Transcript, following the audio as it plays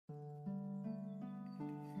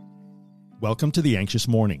Welcome to The Anxious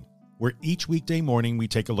Morning, where each weekday morning we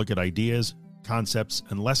take a look at ideas, concepts,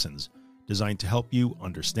 and lessons designed to help you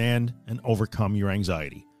understand and overcome your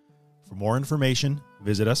anxiety. For more information,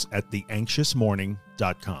 visit us at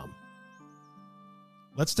theanxiousmorning.com.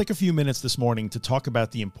 Let's take a few minutes this morning to talk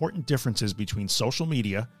about the important differences between social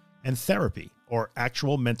media and therapy, or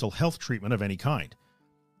actual mental health treatment of any kind.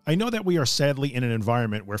 I know that we are sadly in an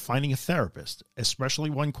environment where finding a therapist, especially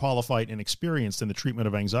one qualified and experienced in the treatment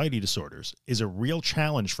of anxiety disorders, is a real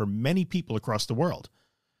challenge for many people across the world.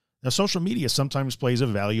 Now, social media sometimes plays a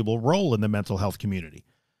valuable role in the mental health community,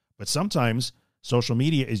 but sometimes social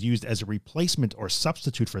media is used as a replacement or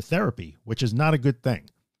substitute for therapy, which is not a good thing.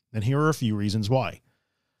 And here are a few reasons why.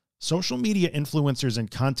 Social media influencers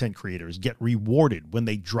and content creators get rewarded when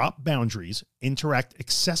they drop boundaries, interact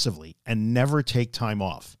excessively, and never take time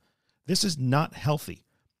off. This is not healthy.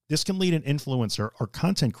 This can lead an influencer or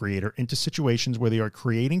content creator into situations where they are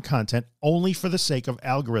creating content only for the sake of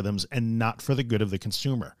algorithms and not for the good of the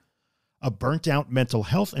consumer. A burnt-out mental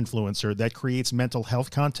health influencer that creates mental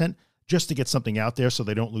health content just to get something out there so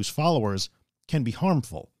they don't lose followers can be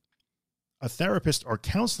harmful. A therapist or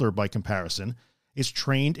counselor, by comparison, is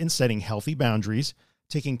trained in setting healthy boundaries,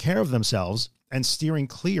 taking care of themselves, and steering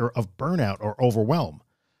clear of burnout or overwhelm.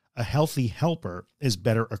 A healthy helper is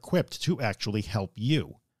better equipped to actually help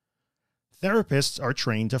you. Therapists are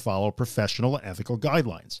trained to follow professional and ethical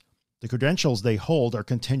guidelines. The credentials they hold are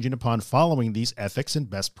contingent upon following these ethics and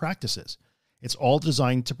best practices. It's all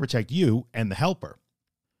designed to protect you and the helper.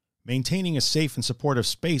 Maintaining a safe and supportive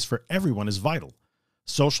space for everyone is vital.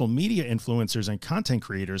 Social media influencers and content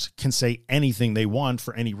creators can say anything they want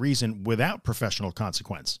for any reason without professional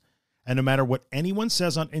consequence. And no matter what anyone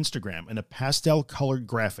says on Instagram in a pastel-colored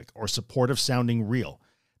graphic or supportive-sounding reel,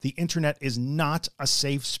 the internet is not a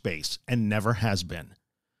safe space and never has been.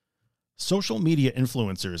 Social media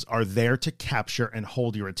influencers are there to capture and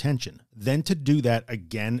hold your attention, then to do that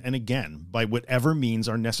again and again by whatever means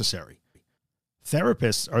are necessary.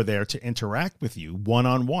 Therapists are there to interact with you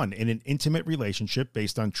one-on-one in an intimate relationship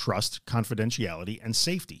based on trust, confidentiality, and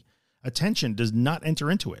safety. Attention does not enter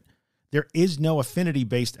into it. There is no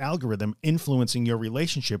affinity-based algorithm influencing your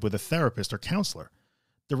relationship with a therapist or counselor.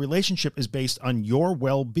 The relationship is based on your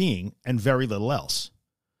well-being and very little else.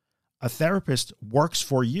 A therapist works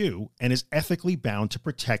for you and is ethically bound to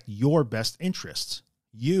protect your best interests.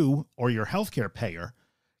 You, or your healthcare payer,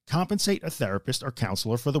 compensate a therapist or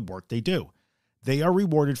counselor for the work they do. They are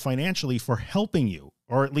rewarded financially for helping you,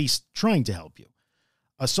 or at least trying to help you.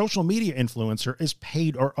 A social media influencer is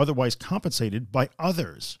paid or otherwise compensated by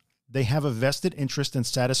others. They have a vested interest in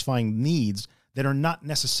satisfying needs that are not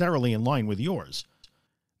necessarily in line with yours.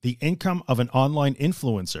 The income of an online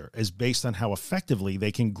influencer is based on how effectively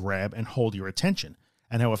they can grab and hold your attention,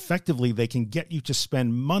 and how effectively they can get you to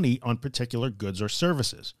spend money on particular goods or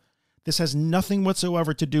services. This has nothing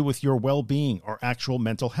whatsoever to do with your well-being or actual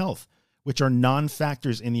mental health, which are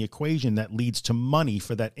non-factors in the equation that leads to money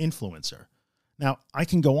for that influencer. Now, I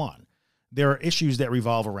can go on. There are issues that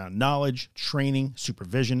revolve around knowledge, training,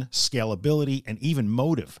 supervision, scalability, and even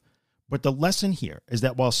motive. But the lesson here is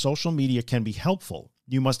that while social media can be helpful,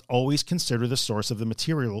 you must always consider the source of the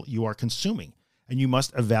material you are consuming, and you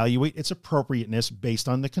must evaluate its appropriateness based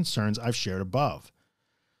on the concerns I've shared above.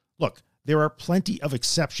 Look, there are plenty of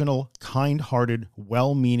exceptional, kind-hearted,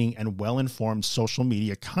 well-meaning, and well-informed social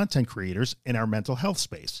media content creators in our mental health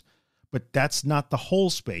space, but that's not the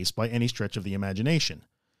whole space by any stretch of the imagination.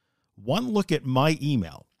 One look at my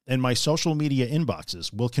email and my social media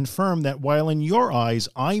inboxes will confirm that while in your eyes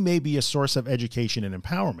I may be a source of education and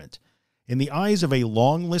empowerment, in the eyes of a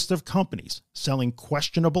long list of companies selling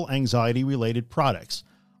questionable anxiety-related products,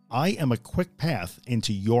 I am a quick path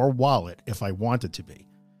into your wallet if I wanted to be.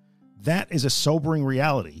 That is a sobering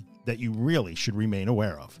reality that you really should remain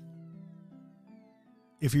aware of.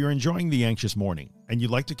 If you're enjoying The Anxious Morning and you'd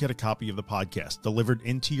like to get a copy of the podcast delivered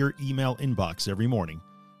into your email inbox every morning,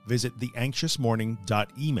 visit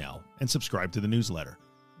theanxiousmorning.email and subscribe to the newsletter.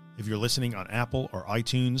 If you're listening on Apple or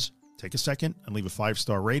iTunes, take a second and leave a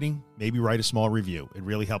 5-star rating, maybe write a small review. It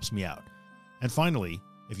really helps me out. And finally,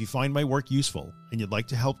 if you find my work useful and you'd like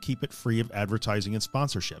to help keep it free of advertising and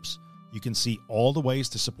sponsorships, you can see all the ways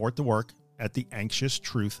to support the work at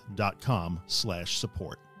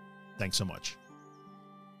theanxioustruth.com/support. Thanks so much.